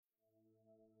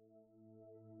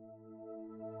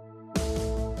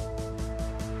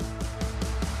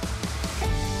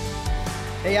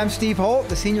Hey, I'm Steve Holt,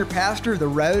 the senior pastor of The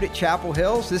Road at Chapel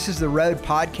Hills. This is The Road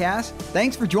Podcast.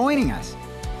 Thanks for joining us.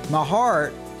 My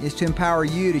heart is to empower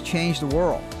you to change the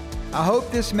world. I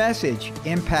hope this message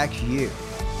impacts you.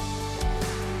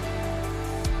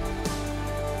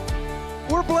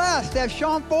 We're blessed to have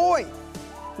Sean Feucht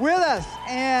with us.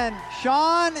 And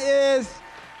Sean is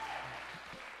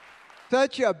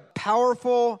such a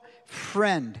powerful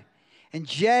friend. And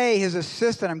Jay, his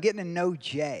assistant, I'm getting to know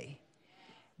Jay.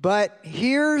 But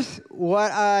here's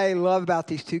what I love about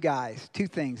these two guys. Two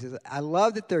things. I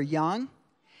love that they're young and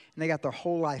they got their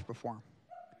whole life before them.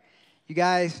 You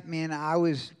guys, man,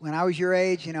 when I was your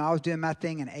age, I was doing my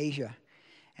thing in Asia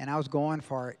and I was going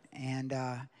for it. And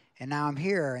now I'm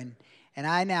here and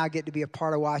I now get to be a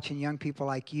part of watching young people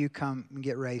like you come and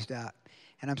get raised up.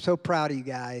 And I'm so proud of you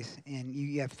guys. And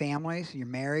you have families, you're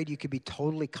married, you could be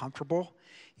totally comfortable.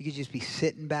 You could just be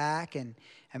sitting back and,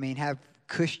 have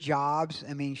cush jobs.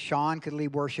 Sean could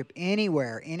lead worship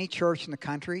anywhere, any church in the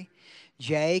country.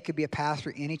 Jay could be a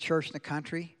pastor any church in the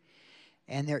country.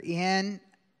 And they're in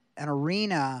an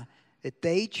arena that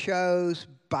they chose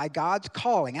by God's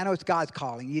calling. I know it's God's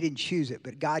calling. You didn't choose it,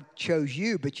 but God chose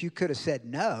you, but you could have said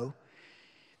no.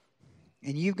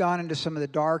 And you've gone into some of the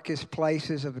darkest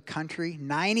places of the country.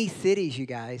 90 cities, you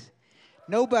guys.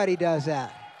 Nobody does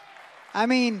that.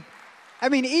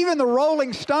 Even the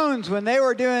Rolling Stones, when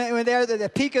they're at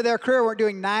the peak of their career, weren't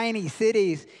doing 90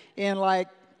 cities in like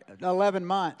 11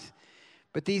 months.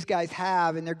 But these guys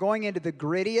have, and they're going into the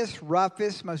grittiest,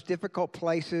 roughest, most difficult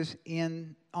places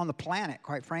on the planet,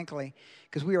 quite frankly,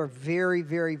 because we are a very,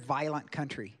 very violent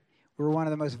country. We're one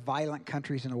of the most violent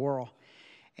countries in the world.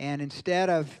 And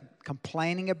instead of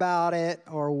complaining about it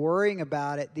or worrying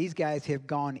about it, these guys have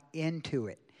gone into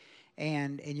it.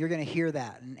 And you're going to hear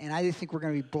that. And I just think we're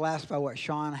going to be blessed by what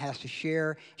Sean has to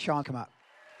share. Sean, come up.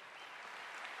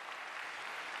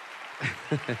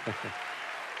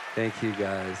 Thank you,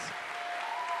 guys.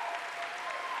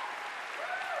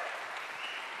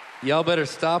 Y'all better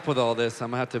stop with all this.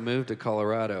 I'm going to have to move to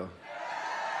Colorado.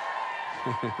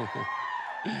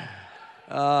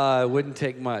 It wouldn't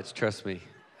take much, trust me.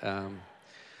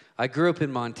 I grew up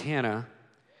in Montana,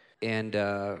 and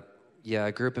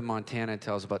I grew up in Montana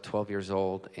until I was about 12 years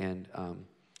old and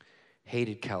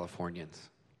hated Californians,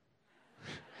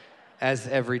 as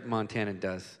every Montanan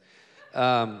does.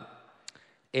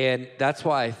 And that's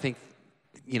why I think,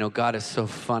 God is so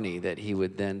funny that he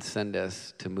would then send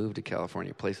us to move to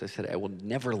California, a place I said I will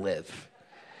never live.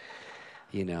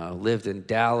 I lived in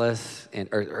Dallas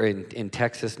or in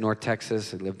Texas, North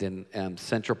Texas. I lived in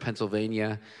central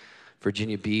Pennsylvania,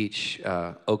 Virginia Beach,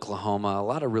 Oklahoma, a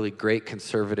lot of really great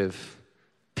conservative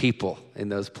people in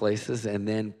those places. And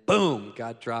then, boom,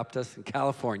 God dropped us in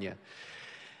California.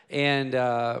 And,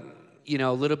 a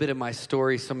little bit of my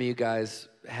story, some of you guys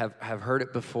have heard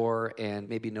it before and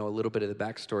maybe know a little bit of the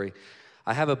backstory.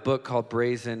 I have a book called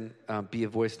Brazen, Be a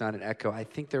Voice, Not an Echo. I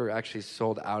think they're actually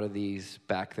sold out of these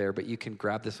back there, but you can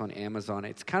grab this on Amazon.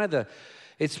 It's kind of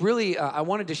it's really, I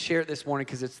wanted to share it this morning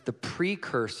because it's the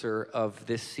precursor of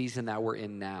this season that we're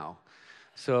in now.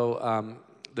 So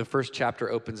the first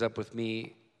chapter opens up with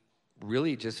me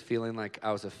really just feeling like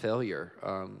I was a failure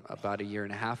about a year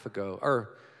and a half ago,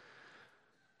 or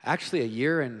actually a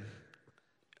year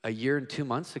and 2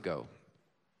 months ago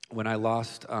when I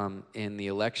lost in the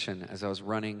election as I was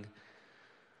running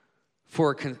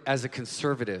as a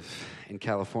conservative in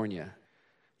California.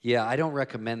 Yeah, I don't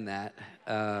recommend that.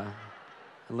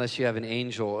 Unless you have an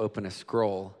angel open a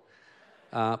scroll.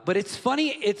 But it's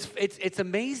funny, it's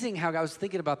amazing how I was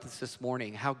thinking about this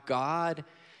morning, how God,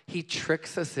 he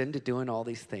tricks us into doing all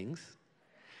these things.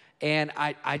 And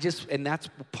and that's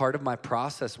part of my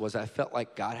process was I felt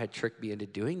like God had tricked me into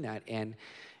doing that.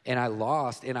 And I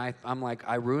lost, and I'm like,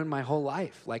 I ruined my whole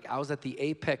life. Like, I was at the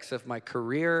apex of my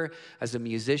career as a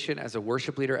musician, as a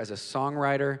worship leader, as a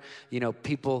songwriter.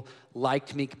 People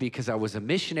liked me because I was a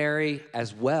missionary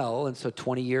as well. And so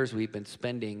 20 years we've been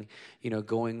spending,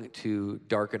 going to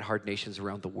dark and hard nations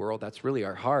around the world. That's really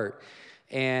our heart.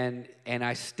 And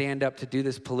I stand up to do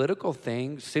this political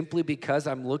thing simply because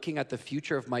I'm looking at the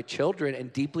future of my children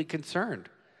and deeply concerned.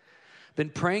 Been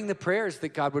praying the prayers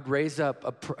that God would raise up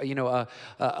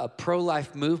a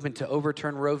pro-life movement to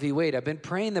overturn Roe v. Wade. I've been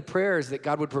praying the prayers that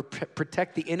God would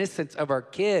protect the innocence of our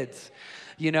kids.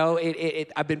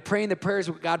 I've been praying the prayers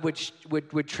that God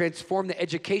would transform the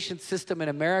education system in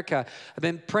America. I've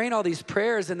been praying all these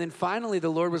prayers, and then finally the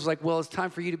Lord was like, well, it's time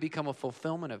for you to become a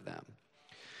fulfillment of them.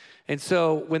 And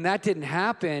so when that didn't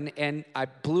happen, and I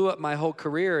blew up my whole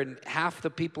career, and half the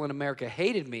people in America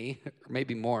hated me, or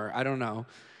maybe more, I don't know.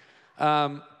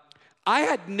 I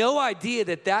had no idea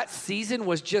that that season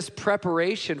was just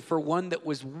preparation for one that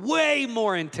was way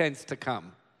more intense to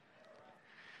come.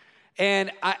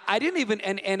 And I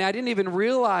didn't even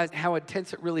realize how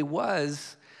intense it really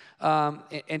was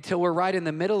until we're right in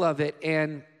the middle of it.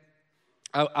 And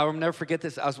I'll never forget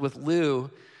this. I was with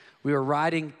Lou. We were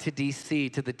riding to D.C.,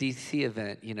 to the D.C.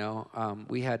 event, you know.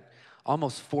 We had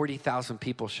almost 40,000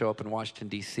 people show up in Washington,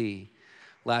 D.C.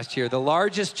 last year. The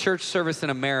largest church service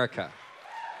in America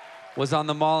was on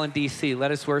the mall in D.C.,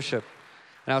 Let Us Worship.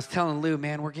 And I was telling Lou,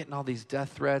 man, we're getting all these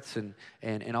death threats and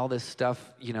all this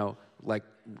stuff, you know, like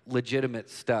legitimate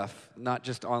stuff, not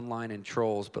just online and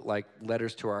trolls, but like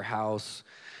letters to our house.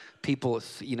 People,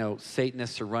 you know,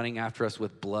 Satanists are running after us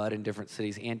with blood in different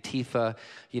cities. Antifa,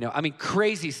 you know, I mean,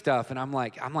 crazy stuff. And I'm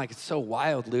like, it's so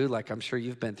wild, Lou. Like, I'm sure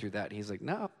you've been through that. And he's like,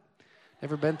 no,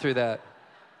 never been through that.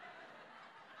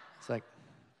 It's like,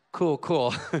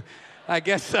 cool. I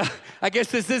guess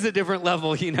this is a different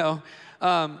level, you know.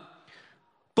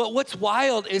 But what's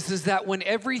wild is that when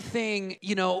everything,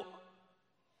 you know,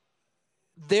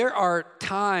 there are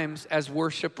times as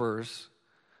worshipers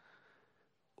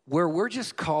where we're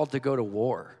just called to go to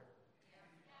war.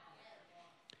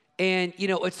 And, you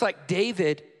know, it's like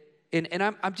David, and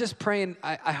I'm just praying,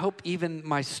 I hope even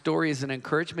my story is an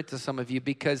encouragement to some of you,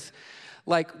 because,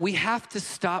 like, we have to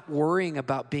stop worrying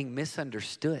about being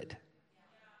misunderstood.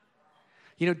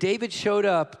 You know, David showed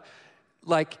up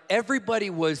like everybody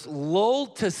was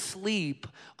lulled to sleep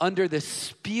under the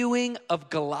spewing of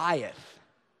Goliath.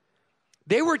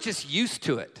 They were just used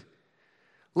to it.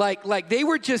 Like they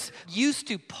were just used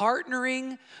to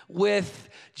partnering with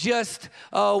just,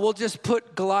 we'll just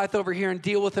put Goliath over here and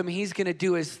deal with him. He's going to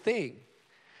do his thing.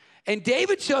 And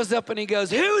David shows up and he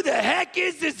goes, who the heck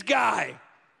is this guy?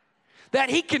 That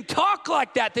he can talk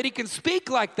like that he can speak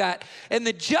like that. And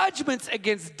the judgments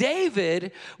against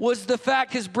David was the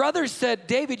fact his brothers said,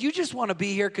 David, you just want to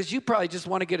be here because you probably just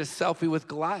want to get a selfie with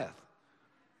Goliath.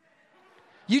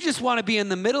 You just want to be in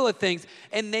the middle of things.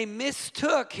 And they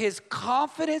mistook his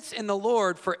confidence in the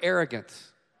Lord for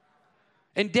arrogance.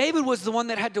 And David was the one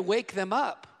that had to wake them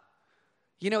up.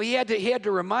 You know, he had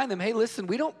to remind them, hey, listen,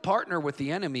 we don't partner with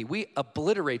the enemy. We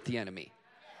obliterate the enemy.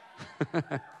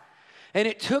 And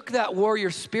it took that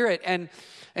warrior spirit. And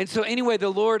so anyway, the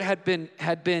Lord had been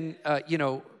you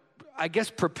know, I guess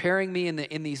preparing me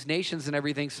in these nations and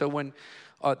everything. So when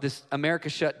this America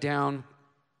shut down,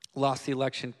 lost the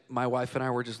election, my wife and I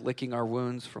were just licking our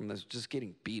wounds from this, just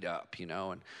getting beat up, you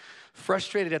know, and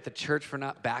frustrated at the church for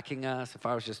not backing us, if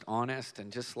I was just honest,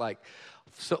 and just like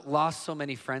lost so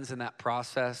many friends in that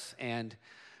process. And,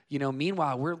 you know,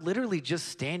 meanwhile, we're literally just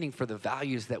standing for the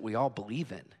values that we all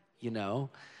believe in, you know,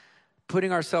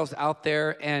 putting ourselves out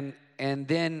there, and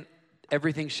then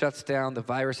everything shuts down, the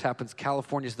virus happens,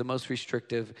 California's the most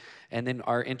restrictive, and then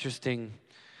our interesting,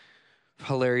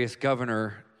 hilarious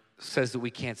governor says that we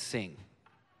can't sing.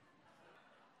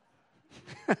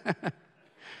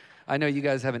 I know you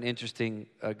guys have an interesting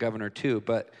governor too,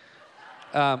 but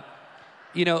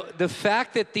you know, the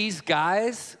fact that these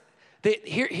guys,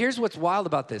 here's what's wild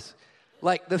about this.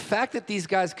 Like, the fact that these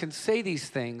guys can say these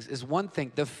things is one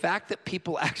thing. The fact that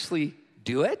people actually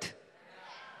do it,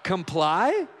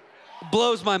 comply,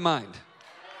 blows my mind.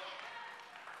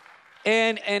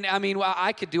 And I mean, well,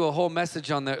 I could do a whole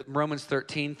message on the Romans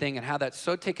 13 thing and how that's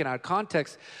so taken out of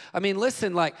context. I mean,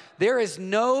 listen, like, there is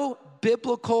no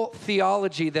biblical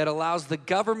theology that allows the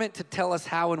government to tell us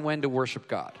how and when to worship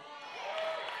God.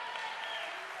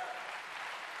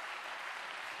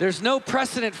 There's no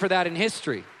precedent for that in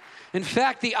history. In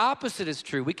fact, the opposite is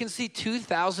true. We can see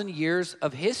 2,000 years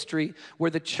of history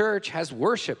where the church has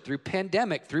worshiped through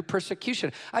pandemic, through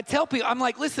persecution. I tell people, I'm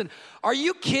like, listen, are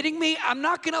you kidding me? I'm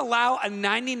not going to allow a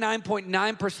 99.9%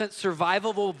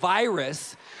 survivable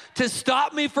virus to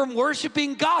stop me from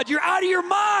worshiping God. You're out of your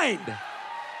mind.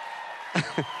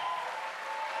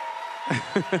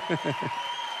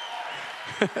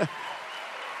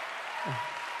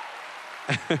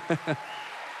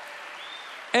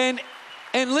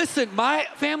 And listen, my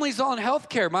family's all in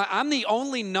healthcare. I'm the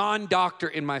only non-doctor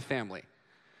in my family.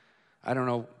 I don't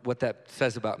know what that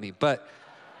says about me,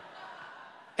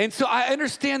 and so I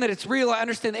understand that it's real. I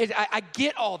understand, I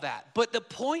get all that. But the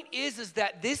point is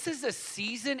that this is a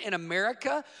season in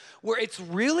America where it's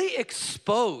really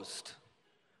exposed.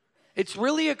 It's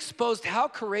really exposed how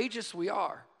courageous we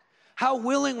are, how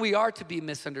willing we are to be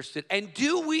misunderstood. And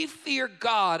do we fear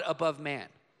God above man?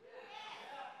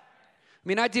 I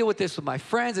mean, I deal with this with my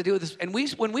friends. I deal with this. And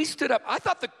when we stood up, I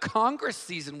thought the Congress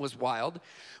season was wild.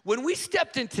 When we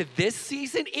stepped into this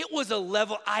season, it was a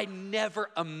level I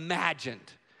never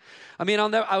imagined. I mean,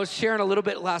 I was sharing a little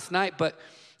bit last night, but,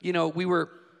 you know, we were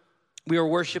we were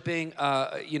worshiping,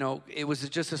 it was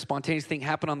just a spontaneous thing,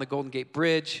 happened on the Golden Gate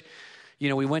Bridge.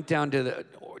 We went down to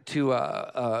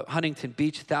Huntington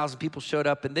Beach, 1,000 people showed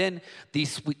up. And then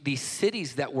these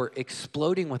cities that were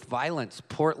exploding with violence,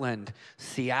 Portland,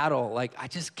 Seattle,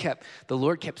 the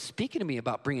Lord kept speaking to me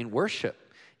about bringing worship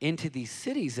into these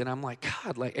cities. And I'm like,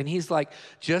 God, and he's like,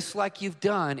 just like you've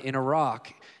done in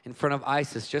Iraq in front of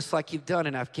ISIS, just like you've done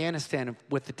in Afghanistan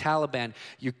with the Taliban,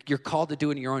 you're called to do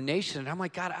it in your own nation. And I'm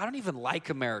like, God, I don't even like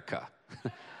America.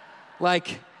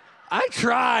 I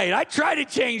tried to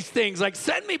change things,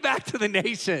 send me back to the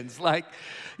nations,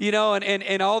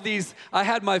 and all these, I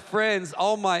had my friends,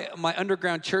 all my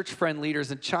underground church friend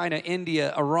leaders in China,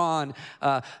 India, Iran,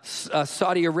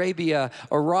 Saudi Arabia,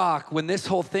 Iraq, when this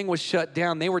whole thing was shut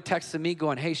down, they were texting me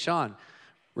going, hey, Sean,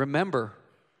 remember,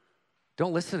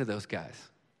 don't listen to those guys.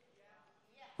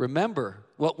 Remember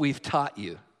what we've taught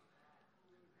you.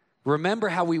 Remember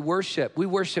how we worship. We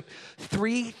worship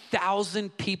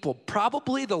 3,000 people,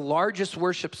 probably the largest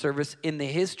worship service in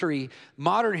the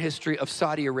modern history of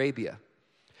Saudi Arabia.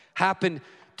 Happened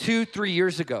 2-3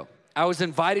 years ago. I was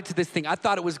invited to this thing. I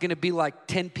thought it was going to be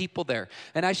 10 people there.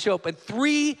 And I show up and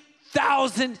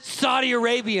 3,000 Saudi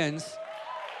Arabians.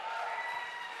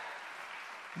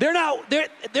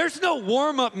 There's no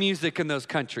warm-up music in those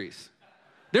countries.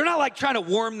 They're not trying to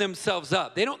warm themselves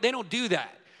up. They don't do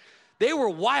that. They were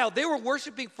wild. They were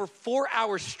worshiping for 4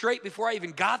 hours straight before I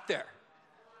even got there.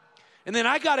 And then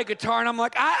I got a guitar and I'm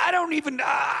like, I don't even,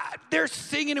 they're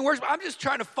singing and worshiping. I'm just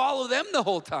trying to follow them the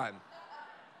whole time.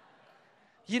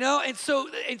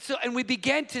 And we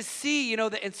began to see,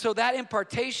 and so that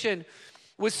impartation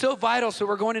was so vital. So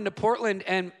we're going into Portland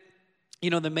and,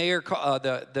 the mayor,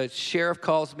 the sheriff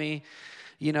calls me.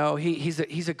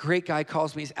 He's a great guy,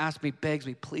 calls me, he's asked me, begs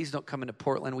me, please don't come into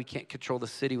Portland. We can't control the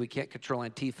city. We can't control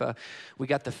Antifa. We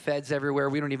got the feds everywhere.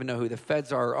 We don't even know who the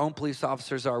feds are. Our own police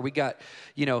officers are. We got,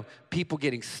 people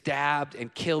getting stabbed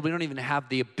and killed. We don't even have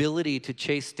the ability to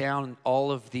chase down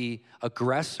all of the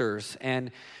aggressors.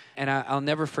 And I'll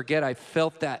never forget, I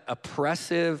felt that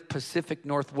oppressive Pacific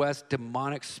Northwest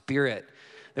demonic spirit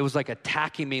that was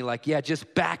attacking me,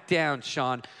 just back down,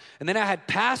 Sean. And then I had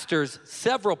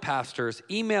several pastors,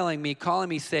 emailing me, calling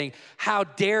me, saying, how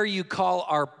dare you call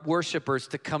our worshipers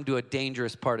to come to a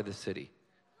dangerous part of the city?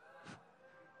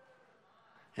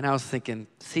 And I was thinking,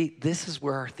 see, this is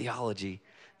where our theology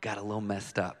got a little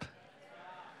messed up.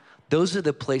 Those are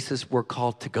the places we're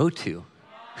called to go to.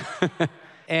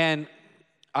 And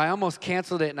I almost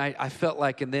canceled it, and I felt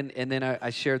and then I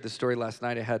shared the story last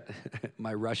night. I had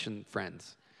my Russian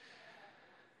friends.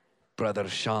 Brother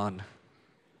Sean,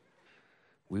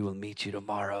 we will meet you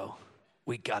tomorrow.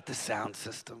 We got the sound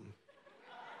system.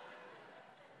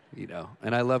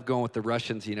 And I love going with the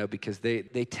Russians, because they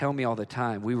tell me all the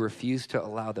time, we refuse to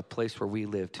allow the place where we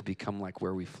live to become like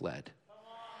where we fled.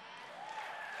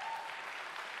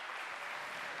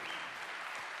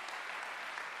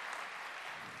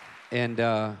 And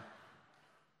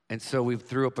so we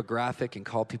threw up a graphic and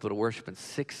called people to worship, and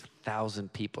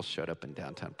 6,000 people showed up in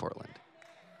downtown Portland.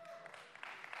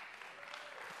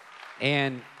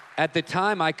 And at the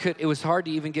time, it was hard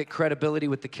to even get credibility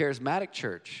with the charismatic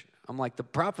church. I'm the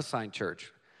prophesying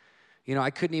church. I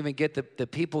couldn't even get the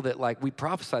people that we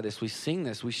prophesy this, we sing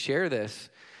this, we share this.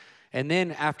 And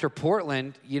then after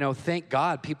Portland, thank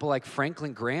God, people like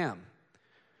Franklin Graham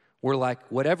were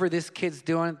whatever this kid's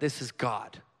doing, this is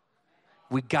God.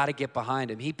 We got to get behind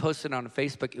him. He posted on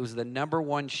Facebook. It was the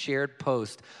 #1 shared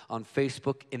post on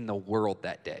Facebook in the world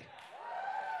that day.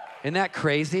 Isn't that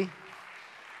crazy?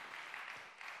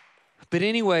 But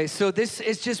anyway, so this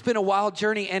has just been a wild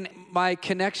journey, and my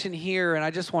connection here, and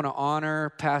I just want to honor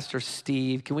Pastor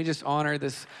Steve. Can we just honor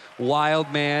this wild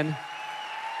man,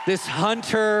 this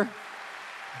hunter,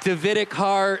 Davidic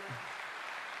heart?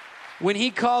 When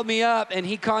he called me up and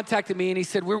he contacted me and he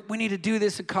said, we need to do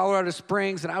this in Colorado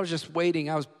Springs, and I was just waiting.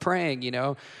 I was praying,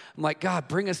 I'm God,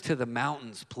 bring us to the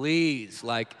mountains, please.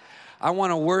 I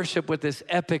want to worship with this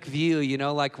epic view,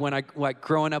 when I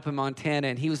growing up in Montana.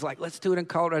 And he was like, let's do it in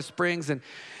Colorado Springs. And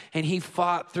he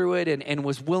fought through it and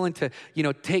was willing to,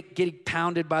 getting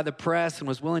pounded by the press, and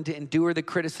was willing to endure the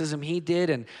criticism he did.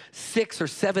 And 6,000 or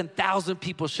 7,000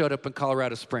 people showed up in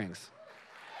Colorado Springs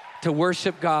to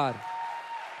worship God.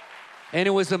 And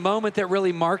it was a moment that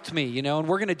really marked me, and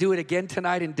we're going to do it again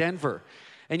tonight in Denver.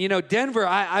 And, Denver,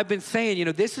 I've been saying,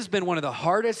 this has been one of the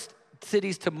hardest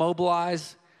cities to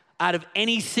mobilize out of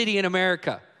any city in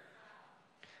America.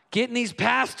 Getting these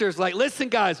pastors listen,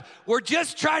 guys, we're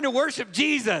just trying to worship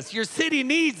Jesus. Your city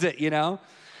needs it,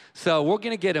 So we're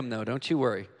going to get them, though. Don't you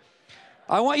worry.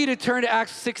 I want you to turn to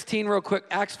Acts 16 real quick.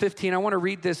 Acts 15. I want to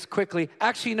read this quickly.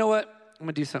 Actually, you know what? I'm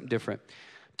going to do something different.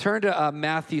 Turn to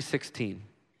Matthew 16.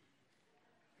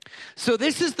 So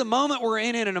this is the moment we're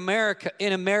in America.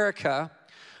 In America,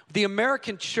 the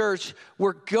American church,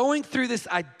 we're going through this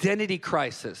identity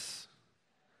crisis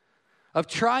of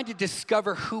trying to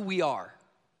discover who we are.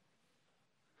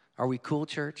 Are we cool,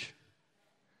 church?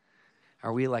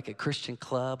 Are we like a Christian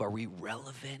club? Are we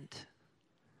relevant?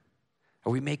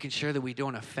 Are we making sure that we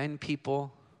don't offend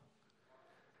people?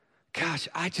 Gosh,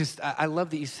 I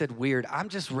love that you said weird. I'm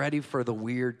just ready for the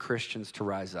weird Christians to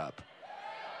rise up.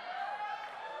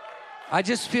 I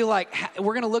just feel like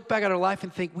we're going to look back at our life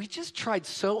and think, we just tried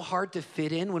so hard to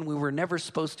fit in when we were never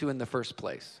supposed to in the first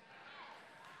place.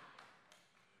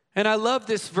 And I love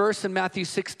this verse in Matthew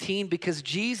 16 because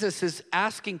Jesus is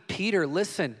asking Peter,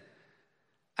 listen,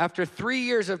 after 3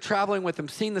 years of traveling with him,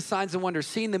 seeing the signs and wonders,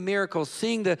 seeing the miracles,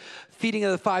 seeing the feeding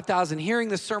of the 5,000, hearing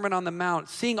the Sermon on the Mount,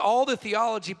 seeing all the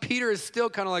theology, Peter is still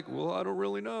kind of like, well, I don't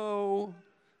really know.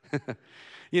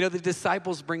 The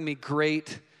disciples bring me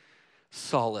great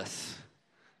solace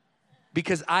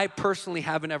because I personally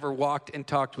haven't ever walked and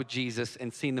talked with Jesus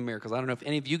and seen the miracles. I don't know if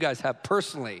any of you guys have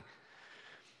personally,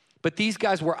 but these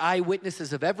guys were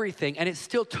eyewitnesses of everything, and it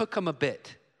still took them a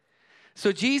bit.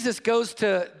 So Jesus goes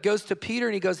to Peter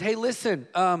and he goes, hey, listen,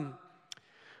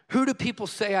 who do people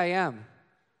say I am?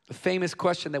 A famous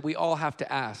question that we all have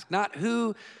to ask. Not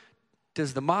who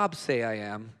does the mob say I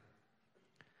am?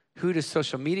 Who does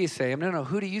social media say I am? No,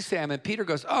 who do you say I am? And Peter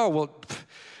goes, oh, well,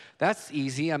 that's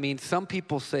easy. I mean, some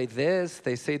people say this.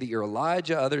 They say that you're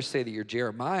Elijah. Others say that you're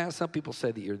Jeremiah. Some people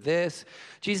say that you're this.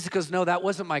 Jesus goes, no, that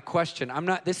wasn't my question. I'm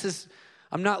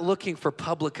not looking for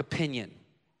public opinion.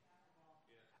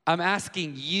 I'm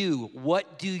asking you,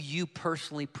 what do you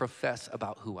personally profess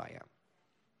about who I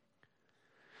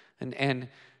am? And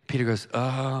Peter goes,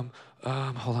 hold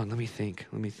on, let me think.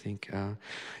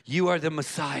 You are the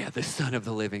Messiah, the Son of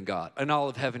the living God. And all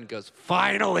of heaven goes,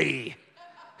 finally.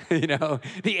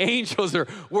 The angels are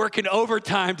working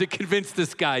overtime to convince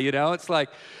this guy, It's like,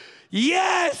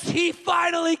 yes, he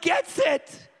finally gets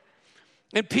it.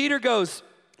 And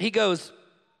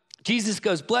Jesus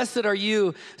goes, blessed are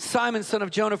you, Simon, son of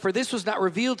Jonah, for this was not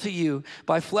revealed to you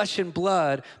by flesh and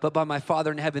blood, but by my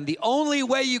Father in heaven. The only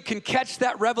way you can catch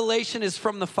that revelation is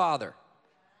from the Father.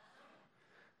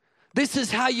 This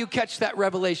is how you catch that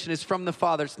revelation, is from the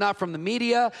Father. It's not from the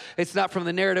media. It's not from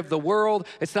the narrative of the world.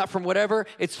 It's not from whatever.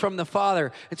 It's from the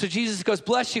Father. And so Jesus goes,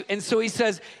 bless you. And so he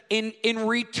says, in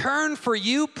return for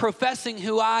you professing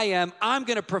who I am, I'm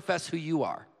going to profess who you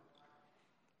are.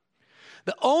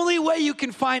 The only way you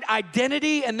can find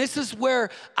identity, and this is where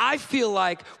I feel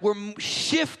like we're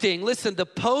shifting. Listen, the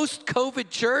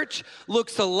post-COVID church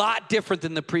looks a lot different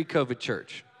than the pre-COVID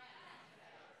church.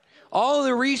 All of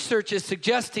the research is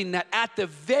suggesting that at the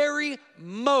very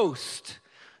most,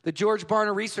 the George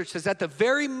Barna research says at the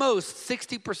very most,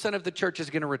 60% of the church is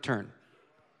going to return.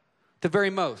 The very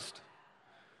most.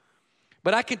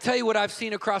 But I can tell you what I've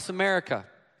seen across America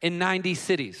in 90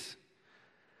 cities.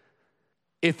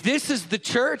 If this is the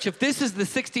church, if this is the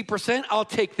 60%, I'll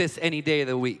take this any day of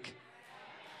the week.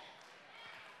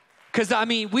 Because,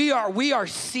 we are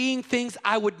seeing things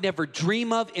I would never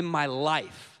dream of in my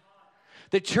life.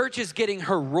 The church is getting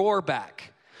her roar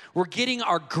back. We're getting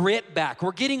our grit back.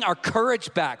 We're getting our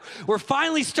courage back. We're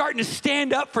finally starting to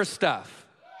stand up for stuff.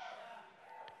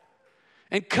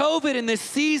 And COVID, in this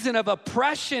season of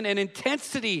oppression and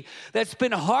intensity that's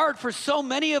been hard for so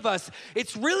many of us,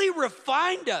 it's really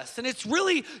refined us and it's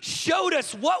really showed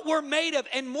us what we're made of.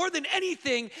 And more than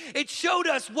anything, it showed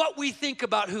us what we think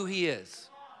about who he is.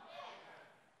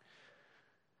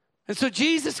 And so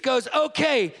Jesus goes,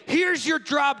 okay, here's your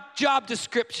job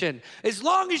description. As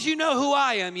long as you know who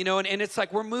I am, and it's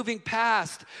like we're moving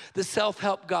past the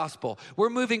self-help gospel.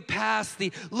 We're moving past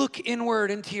the look inward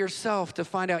into yourself to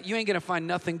find out. You ain't going to find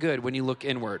nothing good when you look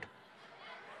inward.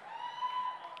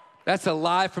 That's a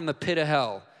lie from the pit of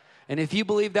hell. And if you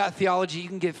believe that theology, you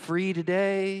can get free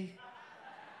today.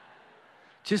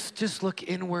 Just look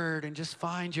inward and just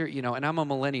find your, and I'm a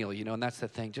millennial, and that's the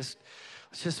thing.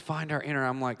 Let's just find our inner.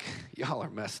 I'm like, y'all are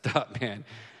messed up, man.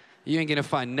 You ain't going to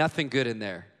find nothing good in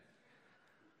there.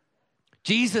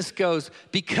 Jesus goes,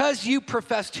 because you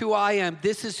professed who I am,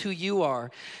 this is who you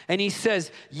are. And he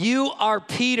says, you are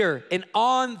Peter, and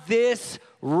on this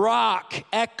rock,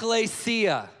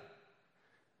 ecclesia.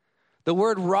 The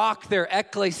word rock there,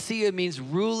 ecclesia, means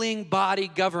ruling body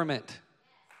government.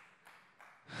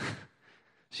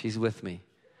 She's with me.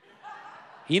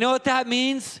 You know what that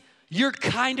means? You're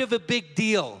kind of a big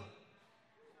deal.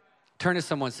 Turn to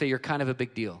someone and say, you're kind of a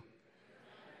big deal.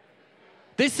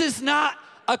 This is not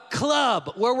a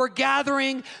club where we're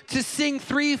gathering to sing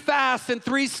 3 fast and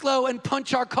 3 slow and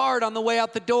punch our card on the way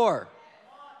out the door.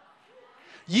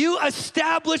 You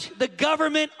establish the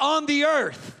government on the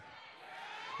earth.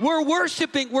 We're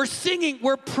worshiping, we're singing,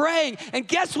 we're praying. And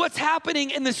guess what's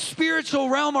happening in the spiritual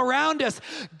realm around us?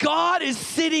 God is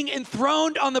sitting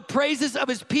enthroned on the praises of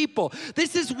his people.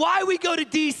 This is why we go to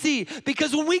DC,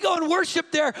 because when we go and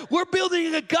worship there, we're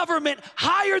building a government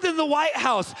higher than the White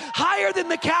House, higher than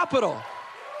the Capitol.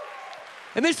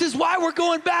 And this is why we're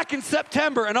going back in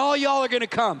September, and all y'all are gonna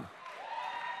come.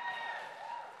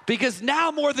 Because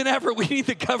now more than ever, we need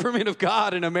the government of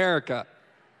God in America.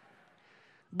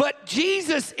 But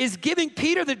Jesus is giving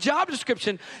Peter the job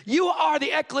description. You are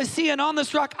the ecclesia, and on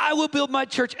this rock I will build my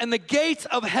church, and the gates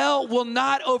of hell will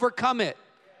not overcome it.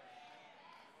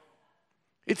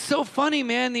 It's so funny,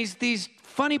 man. These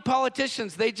funny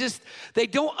politicians, they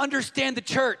don't understand the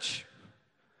church.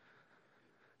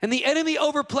 And the enemy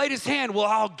overplayed his hand. Well,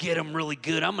 I'll get them really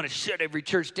good. I'm going to shut every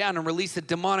church down and release a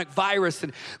demonic virus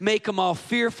and make them all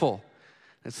fearful.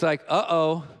 It's like,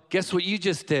 uh-oh, guess what you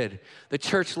just did? The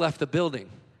church left the building.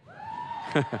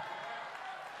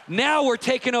 Now we're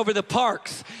taking over the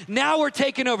parks. Now we're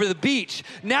taking over the beach.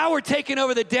 Now we're taking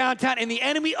over the downtown. And the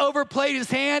enemy overplayed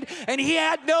his hand, and he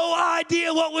had no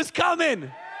idea what was coming.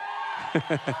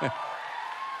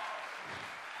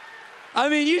 I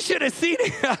mean, you should have seen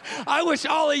it. I wish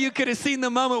all of you could have seen the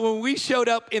moment when we showed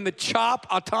up in the CHOP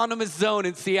autonomous zone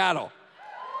in Seattle.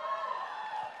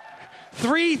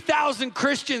 3,000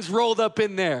 Christians rolled up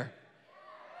in there.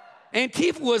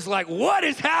 Antifa was like, what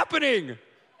is happening?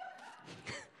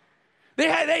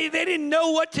 They didn't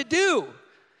know what to do.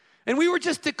 And we were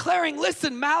just declaring,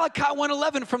 listen, Malachi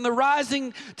 1:11, from the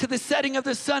rising to the setting of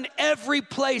the sun, every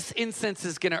place incense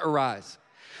is going to arise.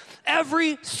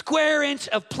 Every square inch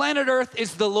of planet Earth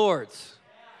is the Lord's.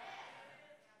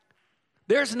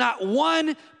 There's not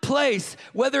one place,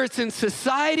 whether it's in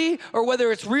society or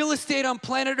whether it's real estate on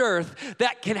planet Earth,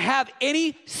 that can have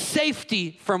any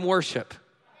safety from worship.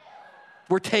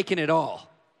 We're taking it all.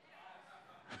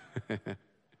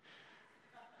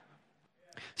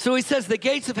 So he says, the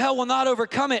gates of hell will not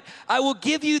overcome it. I will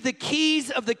give you the keys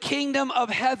of the kingdom of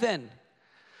heaven.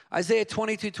 Isaiah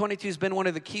 22:22 has been one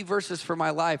of the key verses for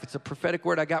my life. It's a prophetic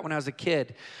word I got when I was a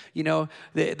kid. You know,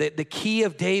 the key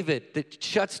of David that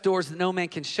shuts doors that no man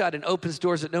can shut and opens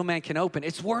doors that no man can open.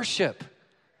 It's worship.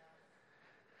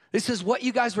 This is what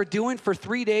you guys were doing for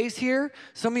 3 days here.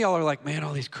 Some of y'all are like, man,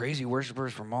 all these crazy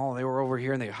worshipers from all, they were over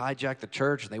here and they hijacked the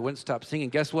church and they wouldn't stop singing.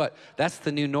 Guess what? That's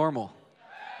the new normal.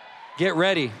 Get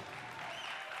ready.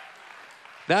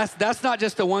 That's not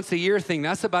just a once a year thing.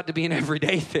 That's about to be an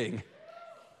everyday thing.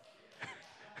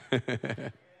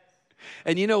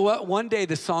 And you know what? One day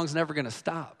the song's never going to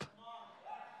stop.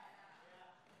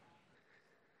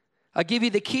 I'll give you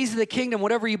the keys of the kingdom.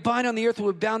 Whatever you bind on the earth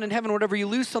will be bound in heaven. Whatever you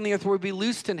loose on the earth will be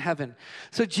loosed in heaven.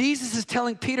 So Jesus is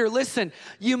telling Peter, listen,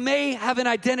 you may have an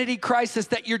identity crisis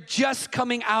that you're just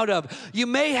coming out of. You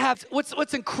may have,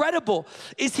 what's incredible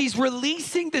is he's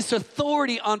releasing this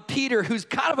authority on Peter, who's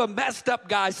kind of a messed up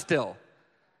guy still.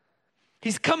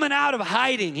 He's coming out of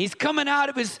hiding. He's coming out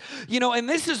of his, and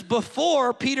this is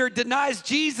before Peter denies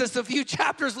Jesus a few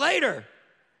chapters later.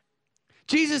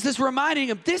 Jesus is reminding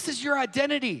him, this is your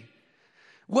identity.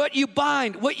 What you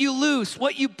bind, what you loose,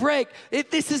 what you break,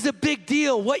 this is a big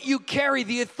deal. What you carry,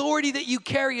 the authority that you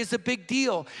carry is a big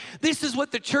deal. This is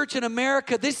what the church in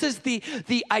America, this is the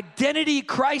identity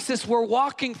crisis we're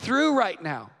walking through right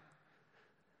now.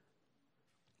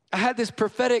 I had this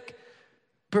prophetic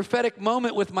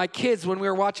moment with my kids when we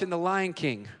were watching The Lion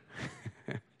King.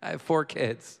 I have 4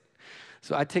 kids,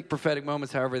 so I take prophetic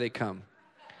moments however they come.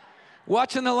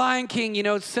 Watching The Lion King,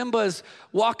 Simba's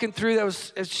walking through. I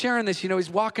was sharing this.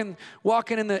 He's walking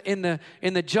in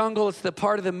the jungle. It's the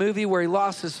part of the movie where he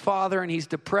lost his father, and he's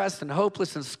depressed and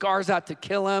hopeless, and Scar's out to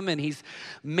kill him, and he's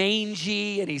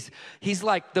mangy, and he's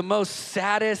like the most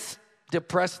saddest,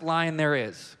 depressed lion there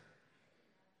is.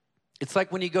 It's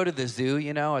like when you go to the zoo,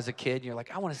 as a kid, and you're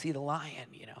like, I want to see the lion,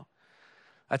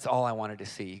 That's all I wanted to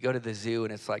see. You go to the zoo,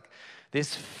 and it's like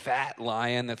this fat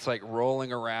lion that's like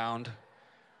rolling around.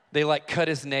 They like cut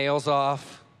his nails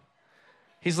off.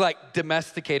 He's like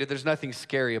domesticated. There's nothing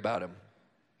scary about him.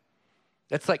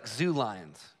 That's like zoo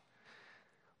lions.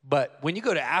 But when you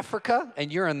go to Africa and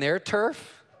you're on their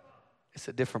turf, it's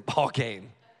a different ball game.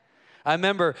 I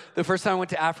remember the first time I went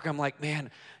to Africa, I'm like,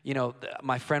 man,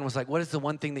 my friend was like, what is the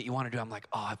one thing that you want to do? I'm like,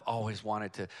 I've always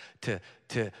wanted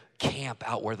to camp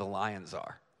out where the lions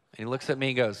are. And he looks at me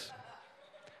and goes,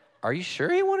 are you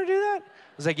sure you want to do that?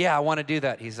 I was like, yeah, I want to do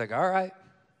that. He's like, all right.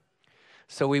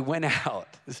 So we went out.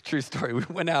 This is a true story. We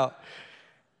went out.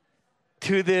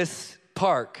 to this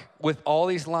park with all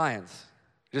these lions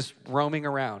just roaming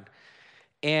around.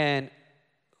 And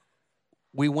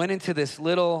we went into this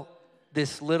little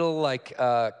like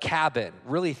cabin,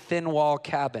 really thin wall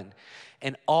cabin.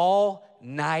 And all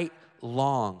night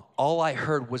long, all I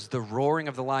heard was the roaring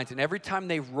of the lions. And every time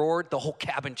they roared, the whole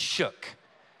cabin shook.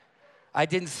 I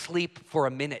didn't sleep for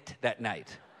a minute that night.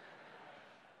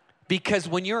 Because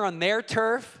when you're on their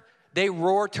turf, they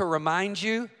roar to remind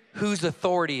you whose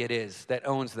authority it is that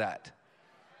owns that.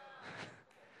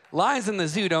 Lions in the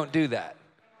zoo don't do that.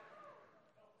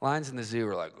 Lions in the zoo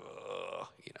are like, ugh,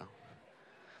 you know.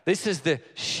 This is the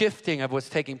shifting of what's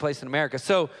taking place in America.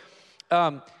 So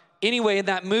anyway, in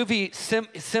that movie,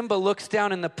 Simba looks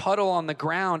down in the puddle on the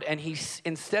ground, and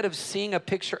instead of seeing a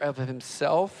picture of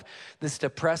himself, this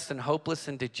depressed and hopeless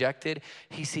and dejected,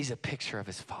 he sees a picture of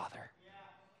his father.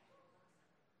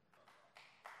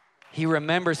 He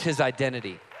remembers his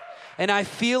identity. And I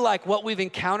feel like what we've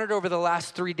encountered over the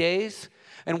last 3 days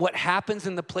and what happens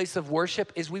in the place of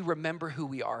worship is we remember who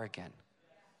we are again.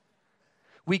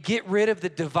 We get rid of the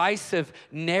divisive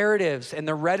narratives and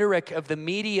the rhetoric of the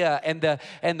media and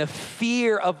the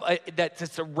fear of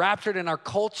that's raptured in our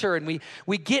culture, and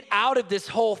we get out of this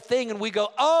whole thing and we go,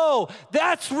 oh,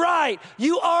 that's right,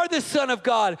 you are the Son of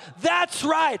God. That's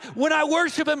right, when I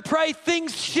worship and pray,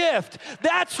 things shift.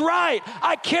 That's right,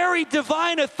 I carry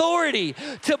divine authority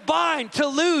to bind, to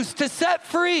loose, to set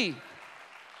free.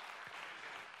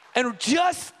 And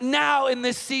just now in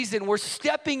this season, we're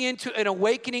stepping into an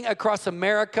awakening across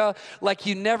America like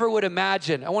you never would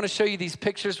imagine. I want to show you these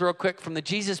pictures real quick from the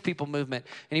Jesus People movement.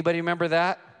 Anybody remember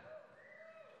that?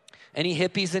 Any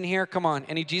hippies in here? Come on,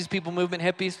 any Jesus People movement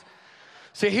hippies?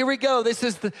 So here we go. This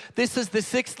is the late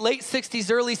 60s,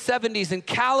 early 70s in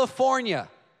California.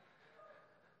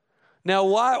 Now,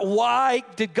 why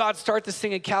did God start this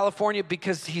thing in California?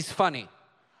 Because he's funny.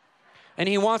 And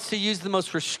he wants to use the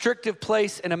most restrictive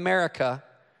place in America,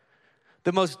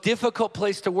 the most difficult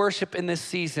place to worship in this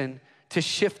season, to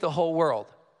shift the whole world.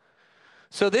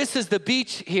 So this is the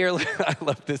beach here. I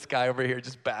love this guy over here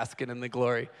just basking in the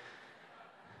glory.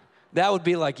 That would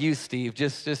be like you, Steve,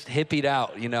 just hippied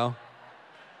out, you know.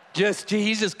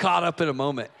 He's just caught up in a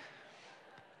moment.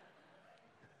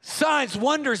 Signs,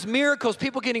 wonders, miracles,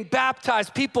 people getting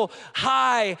baptized, people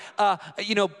high,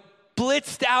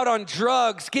 blitzed out on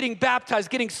drugs, getting baptized,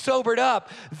 getting sobered up,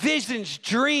 visions,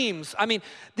 dreams. I mean,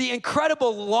 the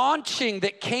incredible launching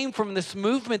that came from this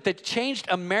movement that changed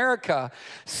America,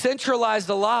 centralized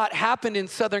a lot, happened in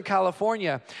Southern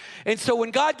California. And so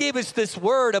when God gave us this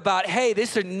word about, hey,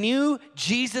 this is a new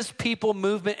Jesus People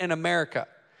movement in America.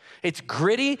 It's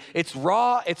gritty, it's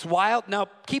raw, it's wild. Now,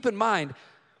 keep in mind,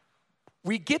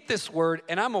 we get this word,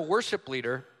 and I'm a worship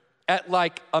leader at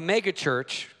like a mega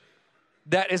church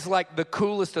that is like the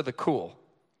coolest of the cool.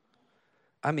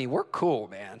 I mean, we're cool,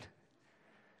 man.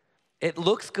 It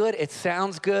looks good. It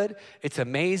sounds good. It's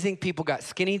amazing. People got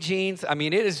skinny jeans. I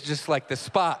mean, it is just like the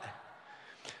spot.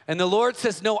 And the Lord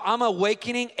says, no, I'm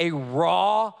awakening a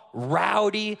raw,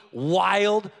 rowdy,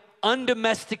 wild,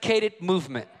 undomesticated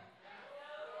movement.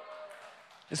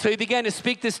 And so he began to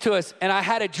speak this to us. And I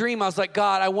had a dream. I was like,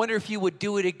 God, I wonder if you would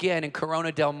do it again in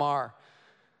Corona Del Mar.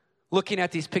 Looking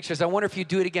at these pictures, I wonder if you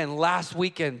do it again. Last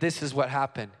weekend, this is what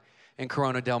happened in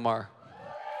Corona Del Mar.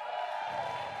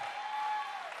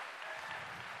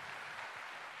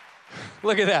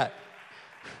 Look at that.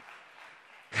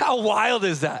 How wild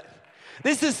is that?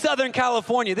 This is Southern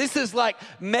California. This is like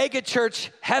mega church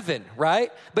heaven,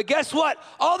 right? But guess what?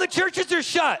 All the churches are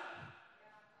shut.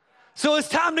 So it's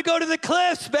time to go to the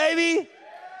cliffs, baby.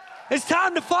 It's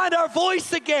time to find our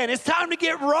voice again. It's time to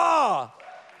get raw.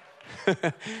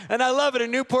 And I love it.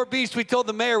 In Newport Beach, we told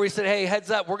the mayor, we said, hey, heads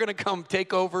up, we're going to come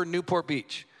take over Newport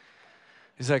Beach.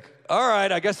 He's like, all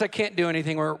right, I guess I can't do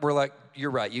anything. We're like,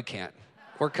 you're right, you can't.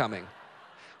 We're coming.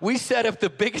 We set up the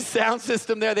biggest sound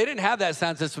system there. They didn't have that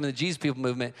sound system in the Jesus People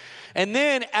movement. And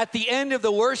then at the end of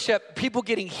the worship, people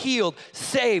getting healed,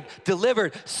 saved,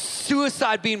 delivered,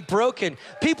 suicide being broken.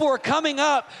 People were coming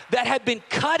up that had been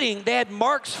cutting. They had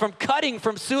marks from cutting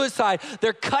from suicide.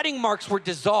 Their cutting marks were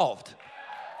dissolved.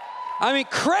 I mean,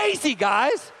 crazy,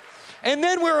 guys. And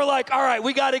then we were like, all right,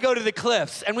 we got to go to the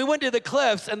cliffs. And we went to the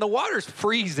cliffs, and the water's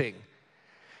freezing.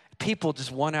 People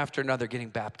just one after another getting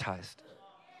baptized.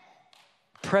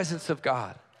 Presence of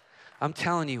God. I'm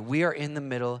telling you, we are in the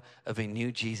middle of a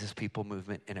new Jesus People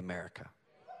movement in America.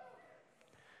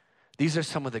 These are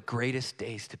some of the greatest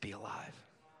days to be alive.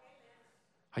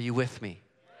 Are you with me?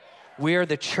 We are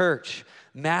the church.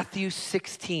 Matthew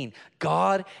 16,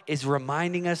 God is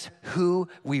reminding us who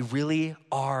we really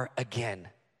are again.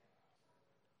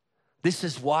 This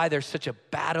is why there's such a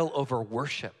battle over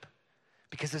worship.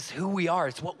 because it's who we are.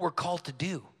 It's what we're called to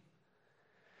do.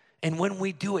 And when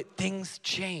we do it, things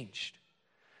change.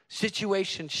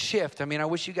 Situations shift. I mean, I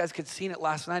wish you guys could have seen it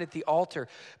last night at the altar.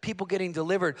 People getting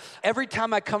delivered. Every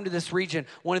time I come to this region,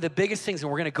 one of the biggest things,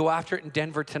 and we're going to go after it in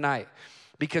Denver tonight,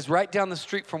 because right down the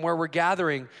street from where we're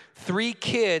gathering, 3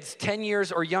 kids, 10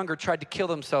 years or younger, tried to kill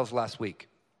themselves last week.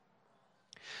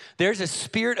 There's a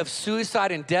spirit of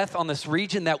suicide and death on this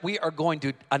region that we are going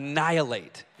to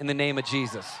annihilate in the name of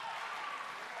Jesus.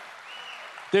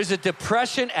 There's a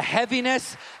depression, a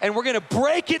heaviness, and we're going to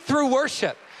break it through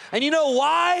worship. And you know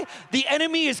why the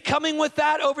enemy is coming with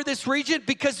that over this region?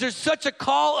 Because there's such a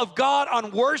call of God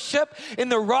on worship in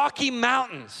the Rocky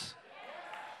Mountains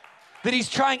that he's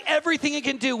trying everything he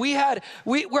can do.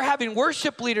 We're having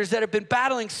worship leaders that have been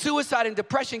battling suicide and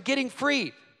depression, getting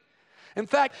freed. In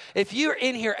fact, if you're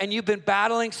in here and you've been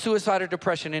battling suicide or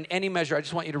depression in any measure, I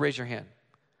just want you to raise your hand.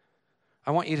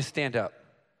 I want you to stand up.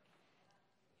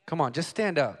 Come on, just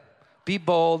stand up. Be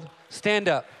bold. Stand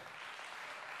up.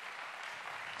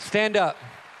 Stand up.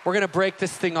 We're going to break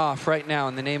this thing off right now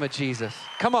in the name of Jesus.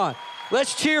 Come on.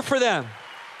 Let's cheer for them.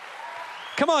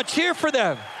 Come on, cheer for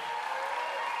them.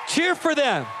 Cheer for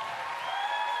them.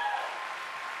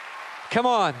 Come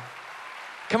on.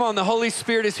 Come on, the Holy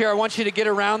Spirit is here. I want you to get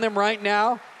around them right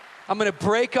now. I'm going to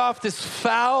break off this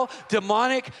foul,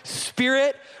 demonic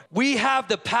spirit. We have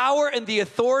the power and the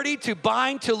authority to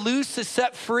bind, to loose, to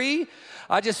set free.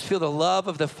 I just feel the love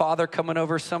of the Father coming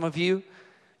over some of you.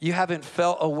 You haven't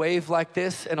felt a wave like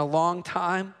this in a long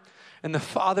time. And the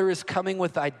Father is coming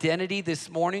with identity this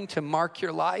morning to mark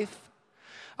your life.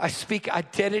 I speak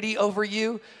identity over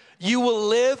you. You will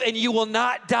live and you will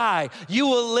not die. You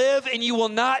will live and you will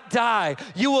not die.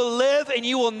 You will live and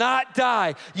you will not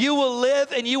die. You will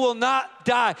live and you will not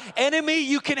die. Enemy,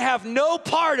 you can have no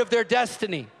part of their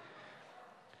destiny.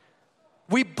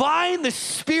 We bind the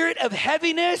spirit of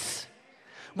heaviness.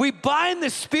 We bind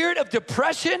the spirit of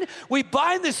depression. We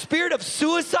bind the spirit of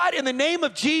suicide in the name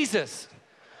of Jesus.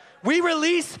 We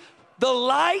release the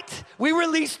light. We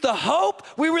release the hope.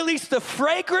 We release the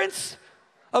fragrance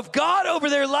of God over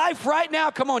their life right now.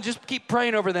 Come on, just keep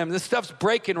praying over them. This stuff's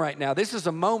breaking right now. This is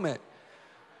a moment.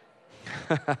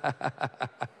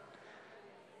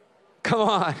 Come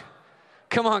on.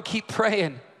 Come on, keep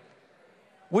praying.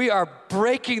 We are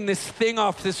breaking this thing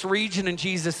off this region in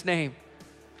Jesus' name.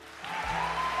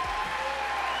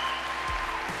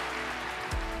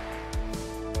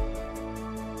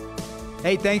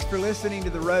 Hey, thanks for listening to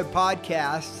the Road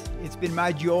Podcast. It's been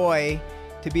my joy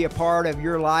to be a part of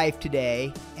your life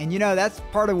today. And you know, that's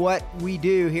part of what we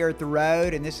do here at the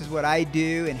Road, and this is what I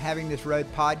do in having this Road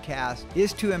Podcast,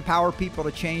 is to empower people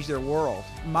to change their world.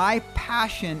 My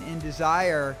passion and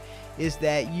desire is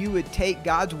that you would take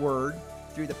God's Word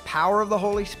through the power of the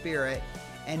Holy Spirit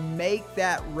and make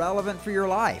that relevant for your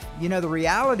life. You know, the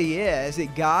reality is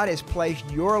that God has placed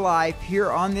your life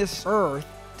here on this earth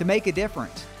to make a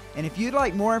difference. And if you'd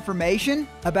like more information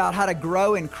about how to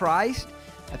grow in Christ,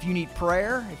 if you need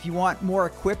prayer, if you want more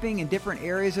equipping in different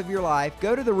areas of your life,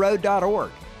 go to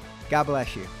theroad.org. God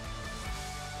bless you.